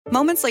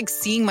Moments like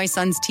seeing my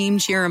son's team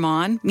cheer him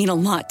on mean a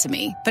lot to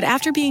me. But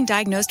after being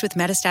diagnosed with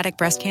metastatic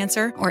breast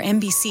cancer, or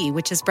MBC,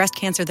 which is breast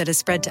cancer that has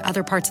spread to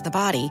other parts of the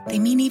body, they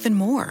mean even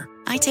more.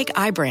 I take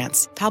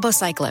Ibrance,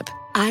 palbociclib.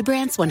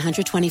 Ibrance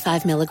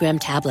 125 milligram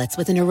tablets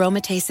with an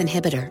aromatase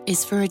inhibitor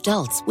is for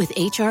adults with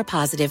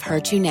HR-positive,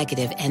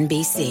 HER2-negative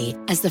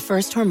MBC as the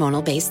first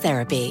hormonal-based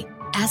therapy.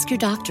 Ask your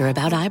doctor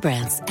about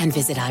Ibrance and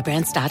visit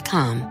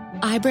Ibrance.com.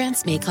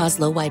 Ibrance may cause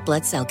low white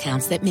blood cell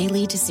counts that may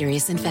lead to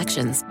serious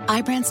infections.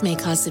 Ibrance may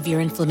cause severe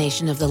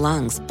inflammation of the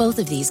lungs. Both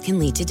of these can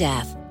lead to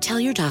death. Tell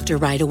your doctor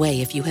right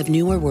away if you have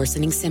new or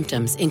worsening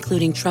symptoms,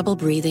 including trouble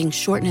breathing,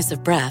 shortness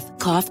of breath,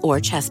 cough, or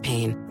chest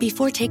pain.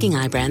 Before taking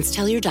Ibrance,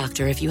 tell your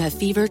doctor if you have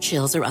fever,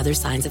 chills, or other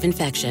signs of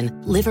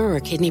infection, liver or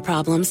kidney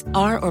problems,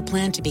 are or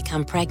plan to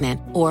become pregnant,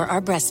 or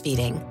are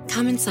breastfeeding.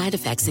 Common side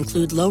effects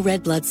include low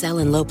red blood cell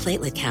and low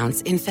platelet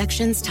counts,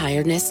 infections,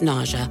 tiredness,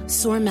 nausea,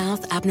 sore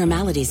mouth,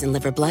 abnormalities in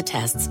liver blood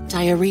tests,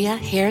 diarrhea,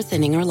 hair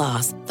thinning or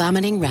loss,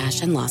 vomiting,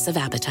 rash, and loss of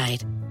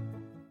appetite.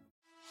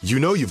 You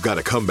know you've got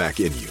a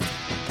comeback in you.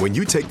 When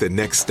you take the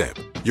next step,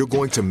 you're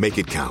going to make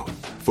it count.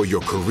 For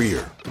your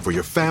career, for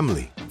your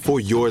family, for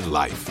your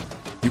life.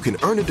 You can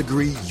earn a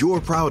degree you're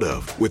proud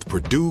of with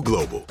Purdue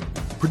Global.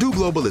 Purdue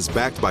Global is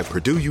backed by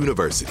Purdue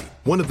University,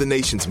 one of the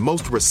nation's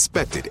most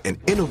respected and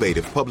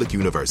innovative public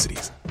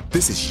universities.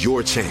 This is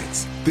your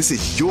chance. This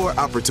is your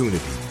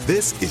opportunity.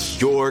 This is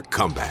your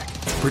comeback.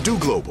 Purdue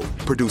Global,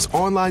 Purdue's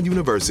online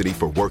university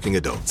for working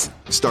adults.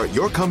 Start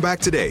your comeback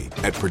today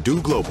at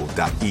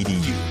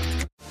purdueglobal.edu.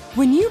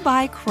 When you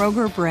buy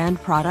Kroger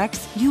brand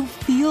products, you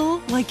feel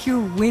like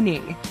you're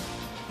winning.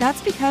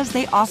 That's because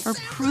they offer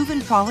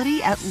proven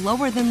quality at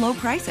lower than low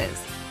prices.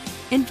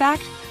 In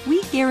fact,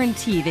 we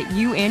guarantee that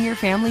you and your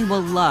family will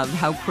love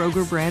how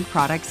Kroger brand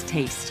products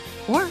taste,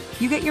 or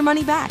you get your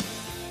money back.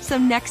 So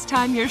next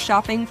time you're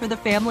shopping for the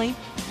family,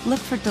 look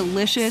for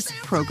delicious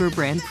Kroger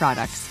brand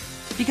products,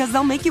 because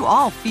they'll make you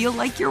all feel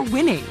like you're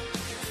winning.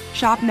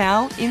 Shop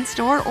now,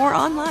 in-store, or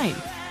online.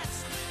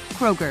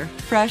 Kroger,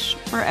 fresh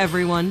for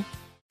everyone.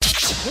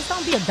 Just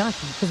don't be a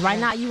donkey, because right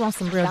now you want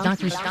some real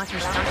donkey.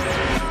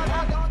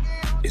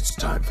 It's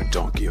time for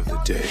Donkey of the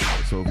Day.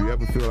 So if you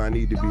ever feel I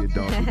need to be a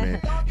donkey,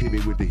 man, hit me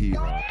with the heat.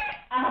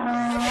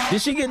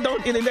 Did she get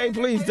Donkey of the Day?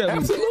 Please tell me.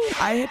 Absolutely.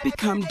 I had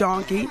become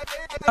Donkey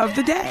of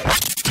the Day.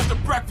 It's the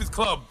Breakfast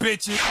Club,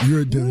 bitches.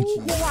 You're a donkey.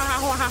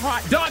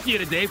 Donkey of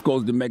the Day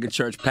goes to mega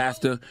church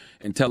pastor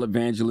and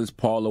televangelist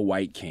Paula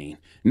White Cain.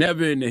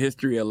 Never in the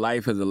history of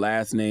life has a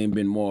last name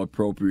been more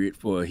appropriate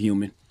for a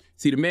human.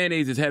 See, the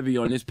mayonnaise is heavy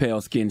on this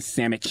pale-skinned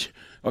sandwich.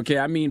 Okay,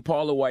 I mean,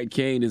 Paula White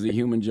Cain is a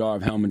human jar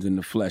of Hellmann's in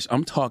the flesh.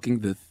 I'm talking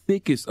the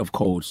thickest of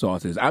cold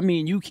sauces. I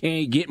mean, you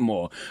can't get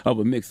more of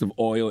a mix of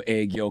oil,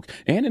 egg yolk,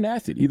 and an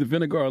acid, either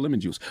vinegar or lemon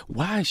juice.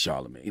 Why,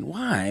 Charlamagne?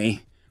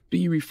 Why do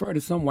you refer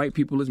to some white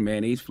people as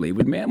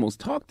mayonnaise-flavored mammals?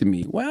 Talk to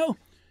me. Well,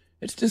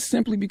 it's just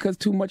simply because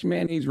too much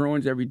mayonnaise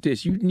ruins every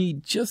dish. You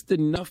need just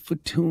enough for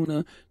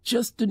tuna,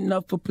 just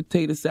enough for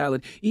potato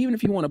salad. Even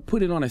if you want to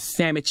put it on a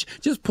sandwich,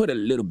 just put a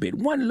little bit,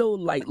 one little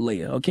light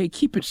layer, okay?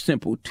 Keep it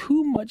simple.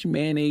 Too much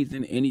mayonnaise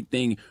in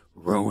anything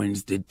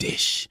ruins the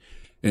dish.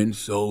 And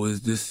so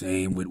is the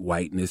same with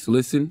whiteness.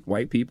 Listen,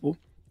 white people,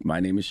 my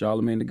name is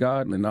Charlamagne the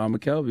God, Lennar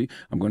McKelvey.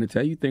 I'm going to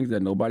tell you things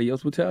that nobody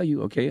else will tell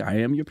you, okay? I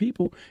am your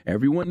people.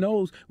 Everyone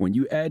knows when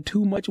you add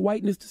too much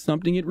whiteness to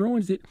something, it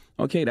ruins it.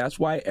 Okay, that's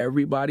why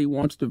everybody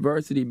wants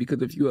diversity,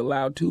 because if you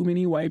allow too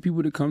many white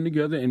people to come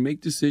together and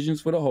make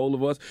decisions for the whole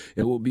of us,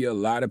 it will be a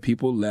lot of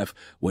people left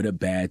with a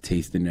bad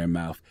taste in their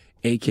mouth,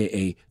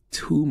 a.k.a.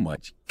 too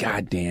much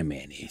goddamn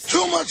mayonnaise.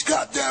 Too much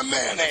goddamn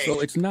mayonnaise. So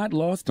it's not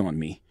lost on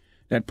me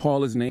that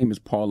Paula's name is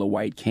Paula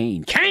White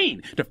Cain.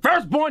 Cain, the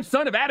firstborn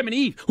son of Adam and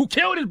Eve, who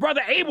killed his brother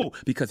Abel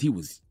because he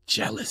was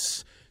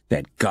jealous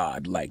that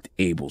God liked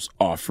Abel's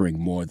offering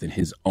more than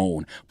his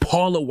own.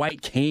 Paula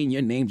White Cain,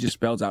 your name just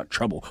spells out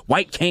trouble.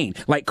 White Cain,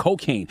 like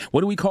cocaine. What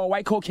do we call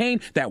white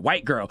cocaine? That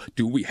white girl.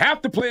 Do we have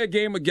to play a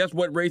game of guess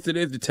what race it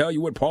is to tell you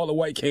what Paula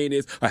White Cain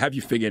is, or have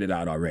you figured it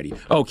out already?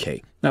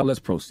 Okay, now let's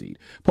proceed.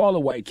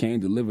 Paula White Cain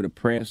delivered a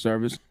prayer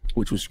service,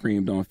 which was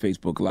streamed on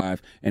Facebook Live,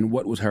 and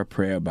what was her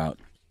prayer about?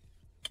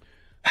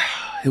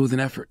 It was an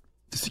effort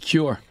to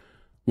secure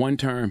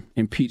one-term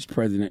impeached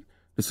president,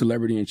 the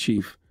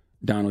celebrity-in-chief,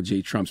 Donald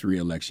J. Trump's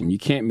reelection. You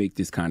can't make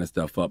this kind of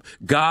stuff up.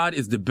 God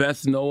is the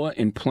best knower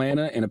and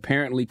planner and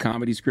apparently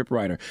comedy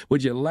scriptwriter.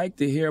 Would you like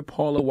to hear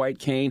Paula White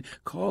Cain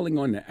calling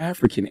on the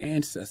African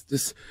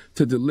ancestors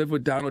to deliver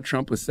Donald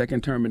Trump a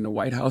second term in the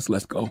White House?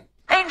 Let's go.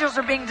 Angels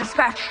are being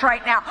dispatched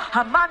right now.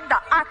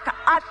 Hamanda aka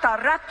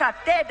ata raka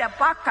teda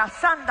baka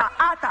sanda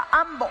ata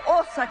ambo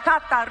osa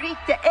kata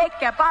rite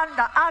eke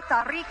banda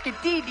ata rike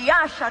didi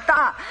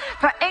ashata.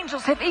 For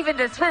angels have even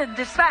been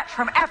dispatched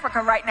from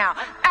Africa right now.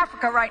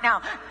 Africa right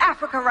now.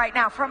 Africa right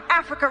now. From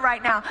Africa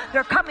right now.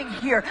 They're coming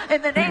here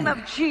in the name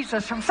of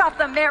Jesus. From South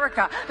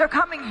America. They're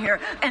coming here.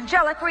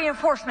 Angelic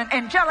reinforcement.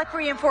 Angelic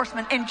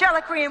reinforcement.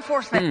 Angelic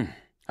reinforcement.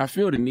 I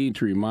feel the need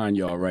to remind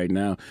y'all right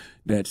now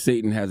that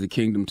Satan has a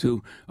kingdom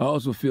too. I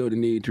also feel the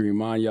need to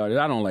remind y'all that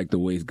I don't like to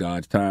waste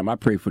God's time. I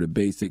pray for the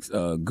basics,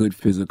 good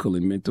physical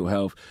and mental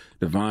health,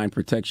 divine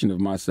protection of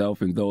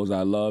myself and those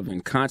I love,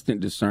 and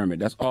constant discernment.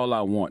 That's all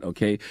I want,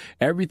 okay?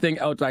 Everything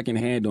else I can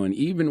handle, and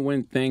even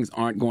when things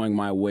aren't going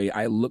my way,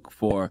 I look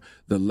for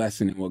the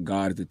lesson in what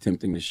God is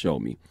attempting to show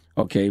me,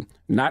 okay?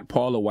 Not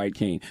Paula White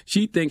Cain.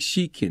 She thinks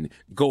she can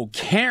go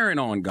Karen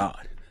on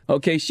God.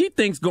 Okay, she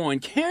thinks going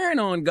Karen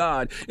on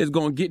God is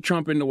going to get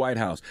Trump in the White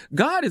House.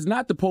 God is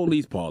not the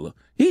police, Paula.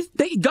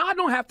 God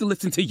don't have to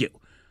listen to you.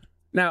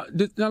 Now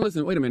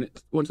listen, wait a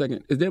minute. 1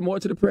 second. Is there more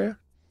to the prayer?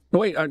 No,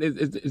 wait,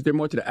 is there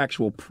more to the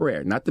actual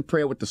prayer? Not the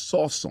prayer with the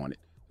sauce on it.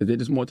 Is there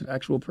just more to the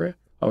actual prayer?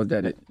 Or is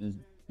that it?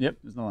 Yep,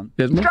 there's no one.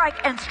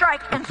 Strike and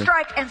strike and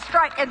strike and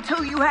strike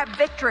until you have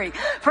victory.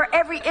 For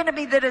every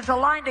enemy that is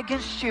aligned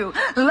against you,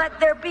 let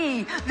there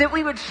be that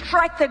we would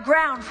strike the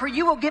ground, for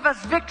you will give us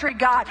victory,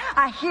 God.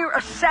 I hear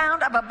a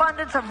sound of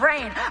abundance of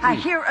rain. I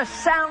hear a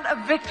sound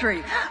of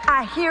victory.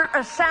 I hear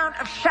a sound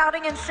of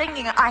shouting and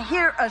singing. I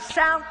hear a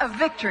sound of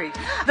victory.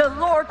 The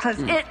Lord says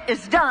it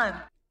is done.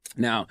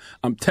 Now,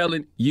 I'm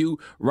telling you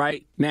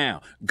right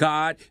now,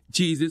 God,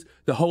 Jesus,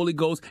 the Holy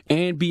Ghost,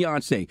 and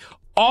Beyonce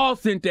all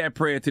sent that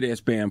prayer to their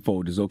spam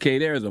folders, okay?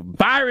 There is a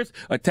virus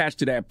attached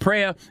to that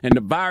prayer, and the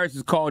virus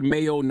is called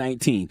Mayo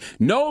 19.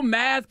 No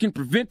mask can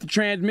prevent the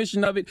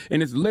transmission of it,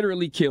 and it's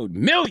literally killed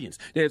millions.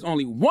 There's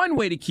only one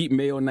way to keep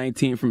Mayo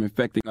 19 from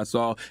infecting us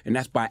all, and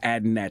that's by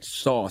adding that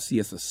sauce. See,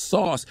 it's a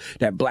sauce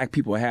that black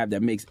people have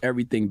that makes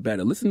everything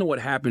better. Listen to what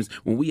happens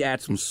when we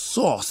add some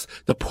sauce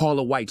to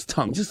Paula White's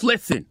tongue. Just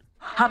listen.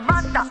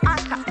 Hamanda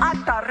aka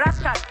ata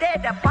raka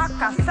dede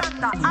baka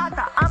sanda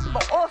ata ambo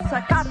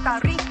osa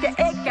kata rike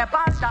eke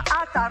banda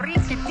ata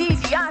rike didi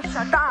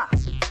ashada.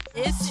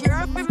 It's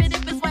your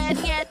primitive is why I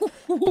can't.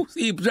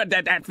 See,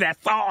 that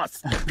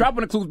sauce.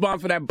 Dropping a clues bomb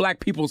for that black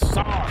people's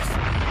sauce.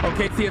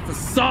 Okay, see, it's a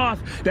sauce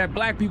that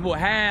black people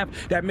have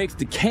that makes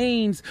the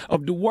Cains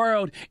of the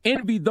world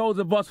envy those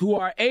of us who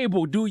are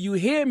able. Do you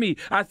hear me?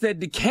 I said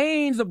the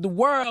Cains of the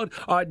world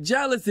are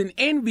jealous and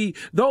envy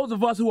those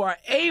of us who are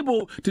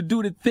able to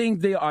do the things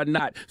they are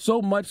not.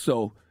 So much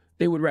so,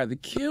 they would rather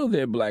kill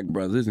their black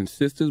brothers and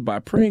sisters by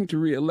praying to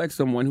re-elect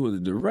someone who is a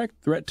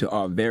direct threat to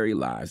our very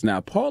lives. Now,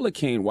 Paula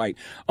Cain White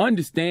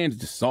understands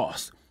the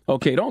sauce.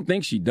 Okay, don't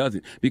think she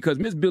doesn't, because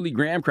Miss Billy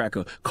Graham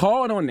Cracker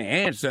called on the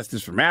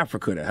ancestors from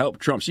Africa to help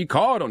Trump. She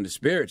called on the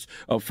spirits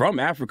from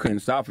Africa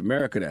and South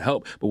America to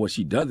help. But what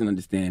she doesn't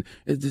understand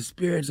is the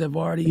spirits have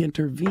already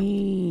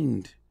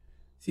intervened.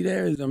 See,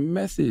 there is a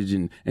message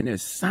and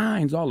there's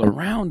signs all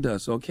around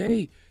us,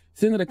 okay?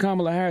 Senator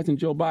Kamala Harris and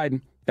Joe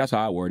Biden, that's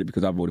how I word it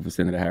because I voted for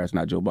Senator Harris,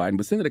 not Joe Biden.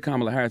 But Senator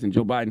Kamala Harris and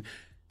Joe Biden,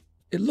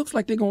 it looks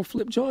like they're going to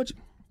flip Georgia.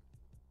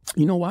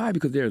 You know why?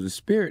 Because there's a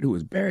spirit who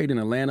is buried in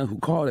Atlanta, who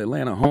called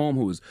Atlanta home,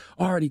 who is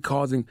already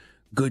causing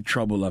good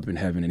trouble up in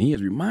heaven. And he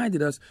has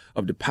reminded us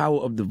of the power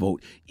of the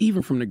vote,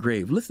 even from the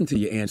grave. Listen to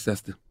your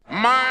ancestor.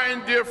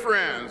 My dear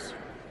friends,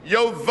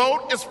 your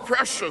vote is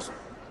precious,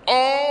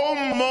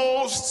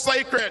 almost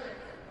sacred.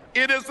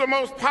 It is the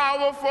most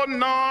powerful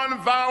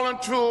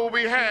non-violent tool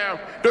we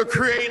have to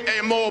create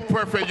a more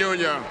perfect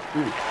union.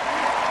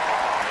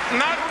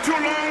 Not too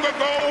long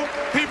ago,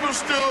 people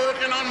stood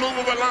in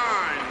unmovable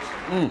lines.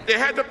 They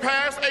had to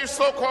pass a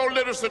so-called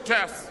literacy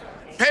test,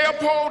 pay a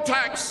poll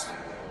tax.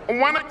 On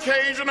one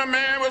occasion, a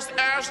man was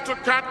asked to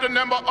count the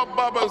number of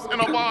bubbles in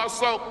a bar of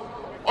soap.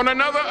 On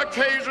another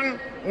occasion,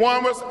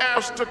 one was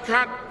asked to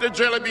count the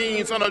jelly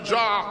beans in a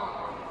jar,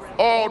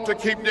 all to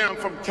keep them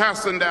from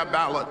casting their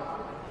ballot.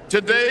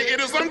 Today, it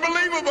is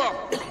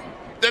unbelievable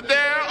that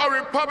there are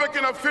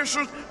Republican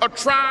officials are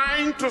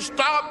trying to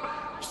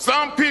stop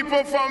some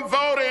people from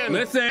voting.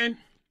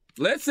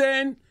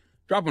 Listen.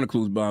 Dropping the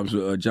clues bombs,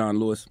 John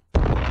Lewis.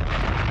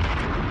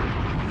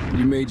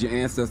 You made your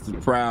ancestors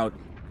proud.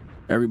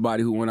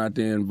 Everybody who went out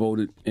there and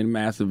voted in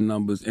massive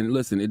numbers. And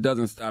listen, it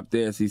doesn't stop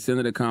there. See,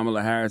 Senator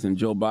Kamala Harris and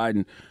Joe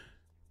Biden,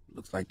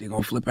 looks like they're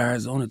going to flip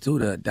Arizona, too,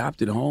 the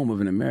adopted home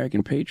of an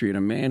American patriot,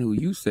 a man who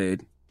you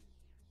said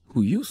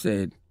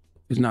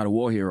is not a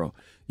war hero.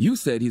 You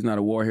said he's not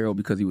a war hero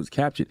because he was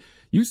captured.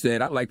 You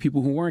said, I like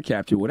people who weren't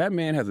captured. Well, that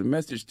man has a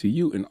message to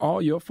you and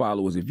all your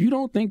followers. If you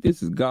don't think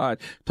this is God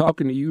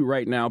talking to you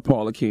right now,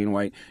 Paula Cain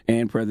White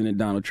and President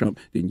Donald Trump,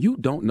 then you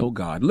don't know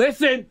God.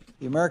 Listen!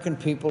 The American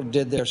people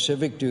did their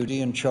civic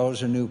duty and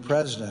chose a new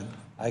president.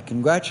 I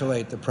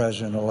congratulate the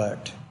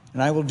president-elect,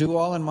 and I will do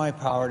all in my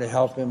power to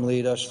help him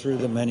lead us through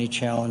the many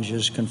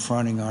challenges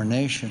confronting our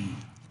nation.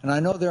 And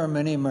I know there are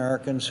many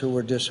Americans who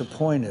were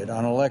disappointed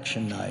on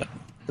election night.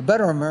 The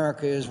better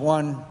America is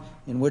one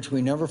in which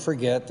we never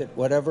forget that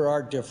whatever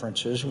our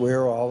differences,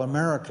 we're all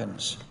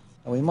Americans.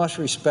 And we must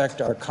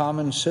respect our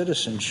common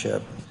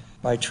citizenship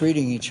by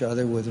treating each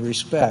other with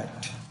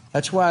respect.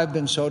 That's why I've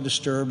been so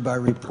disturbed by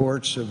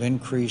reports of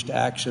increased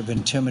acts of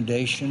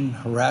intimidation,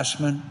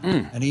 harassment,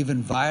 and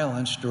even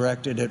violence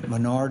directed at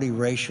minority,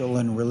 racial,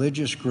 and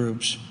religious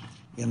groups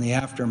in the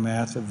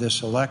aftermath of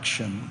this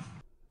election.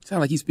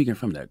 Sound like he's speaking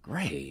from the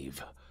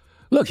grave.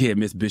 Look here,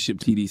 Miss Bishop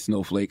T.D.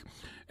 Snowflake,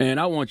 and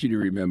I want you to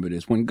remember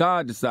this. When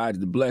God decides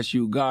to bless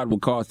you, God will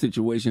cause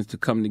situations to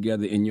come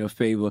together in your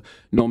favor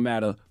no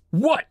matter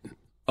what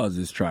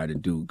others try to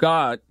do.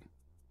 God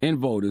and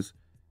voters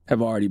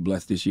have already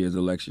blessed this year's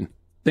election.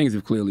 Things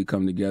have clearly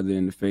come together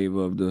in the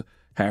favor of the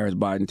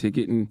Harris-Biden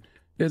ticket, and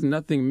there's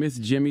nothing Miss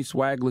Jimmy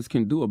Swaggles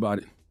can do about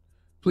it.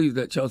 Please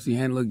let Chelsea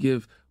Handler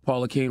give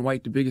Paula Kane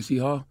White the biggest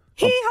hee-haw.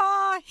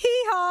 Hee-haw,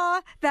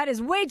 hee-haw. That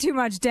is way too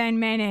much Dan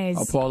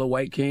mayonnaise. Paula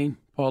White Kane,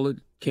 Paula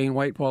Kane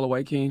White, Paula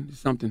White Kane,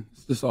 something.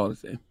 It's just all the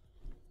same.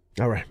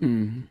 All right.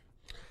 Mm-hmm.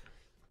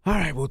 All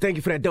right, well, thank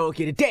you for that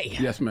donkey today.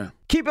 Yes, ma'am.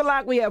 Keep it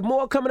locked. We have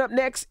more coming up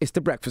next. It's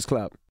The Breakfast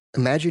Club.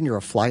 Imagine you're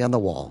a fly on the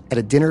wall at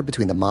a dinner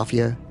between the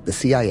mafia, the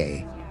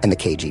CIA, and the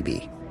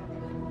KGB.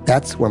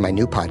 That's where my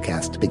new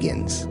podcast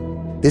begins.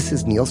 This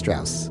is Neil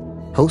Strauss,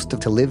 host of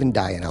To Live and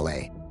Die in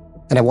LA.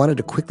 And I wanted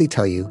to quickly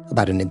tell you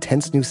about an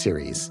intense new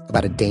series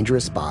about a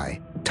dangerous spy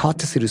taught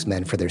to seduce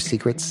men for their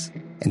secrets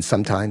and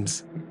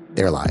sometimes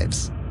their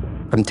lives.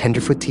 From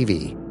Tenderfoot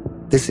TV,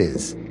 this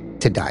is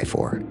To Die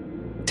For.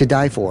 To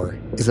Die For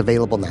is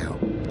available now.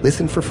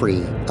 Listen for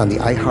free on the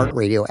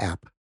iHeartRadio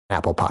app,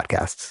 Apple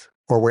Podcasts,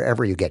 or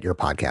wherever you get your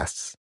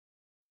podcasts.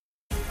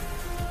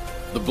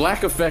 The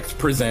Black Effect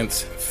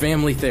presents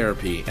Family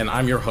Therapy, and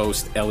I'm your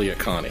host, Elliot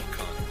Connie.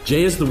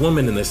 Jay is the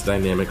woman in this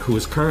dynamic who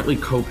is currently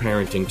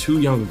co-parenting 2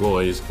 young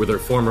boys with her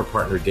former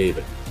partner,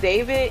 David.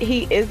 David,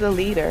 he is a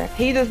leader.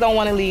 He just don't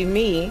want to leave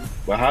me.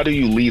 But how do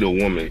you lead a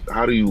woman?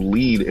 How do you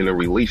lead in a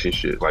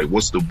relationship? Like,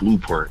 what's the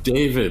blueprint?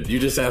 David, you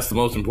just asked the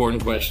most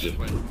important question.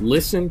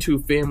 Listen to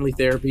Family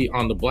Therapy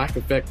on the Black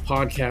Effect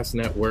Podcast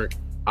Network,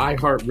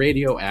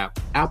 iHeartRadio app,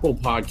 Apple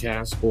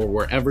Podcasts, or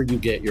wherever you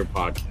get your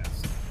podcasts.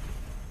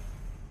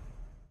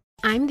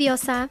 I'm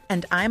Diosa.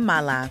 And I'm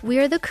Mala. We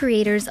are the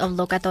creators of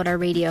Locatora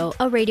Radio,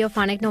 a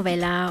radiophonic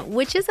novela,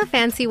 which is a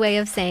fancy way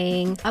of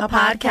saying a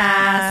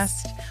podcast.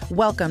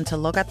 Welcome to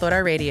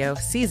Locatora Radio,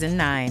 Season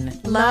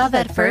 9. Love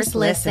at first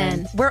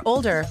listen. We're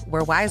older,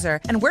 we're wiser,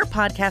 and we're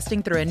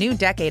podcasting through a new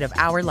decade of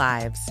our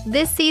lives.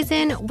 This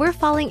season, we're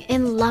falling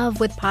in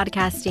love with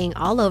podcasting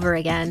all over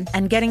again.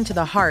 And getting to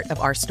the heart of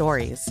our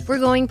stories. We're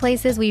going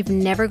places we've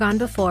never gone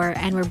before,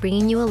 and we're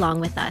bringing you along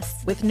with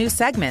us. With new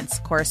segments,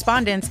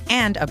 correspondence,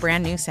 and a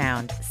brand new sound.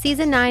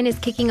 Season 9 is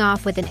kicking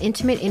off with an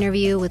intimate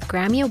interview with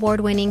Grammy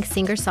Award-winning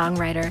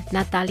singer-songwriter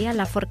Natalia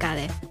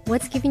Lafourcade.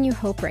 What's giving you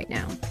hope right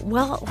now?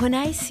 Well, when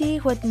I see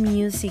what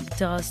music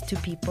does to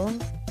people,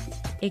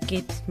 it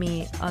gives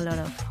me a lot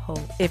of hope.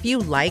 If you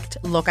liked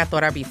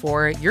Locatora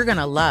before, you're going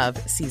to love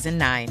Season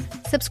 9.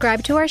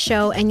 Subscribe to our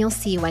show and you'll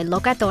see why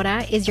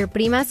Locatora is your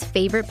prima's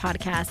favorite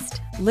podcast.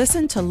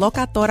 Listen to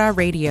Locatora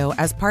Radio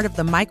as part of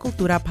the My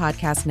Cultura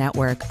Podcast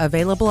Network,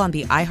 available on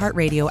the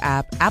iHeartRadio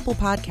app, Apple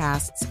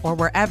Podcasts, or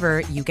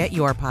wherever you get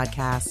your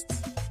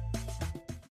podcasts.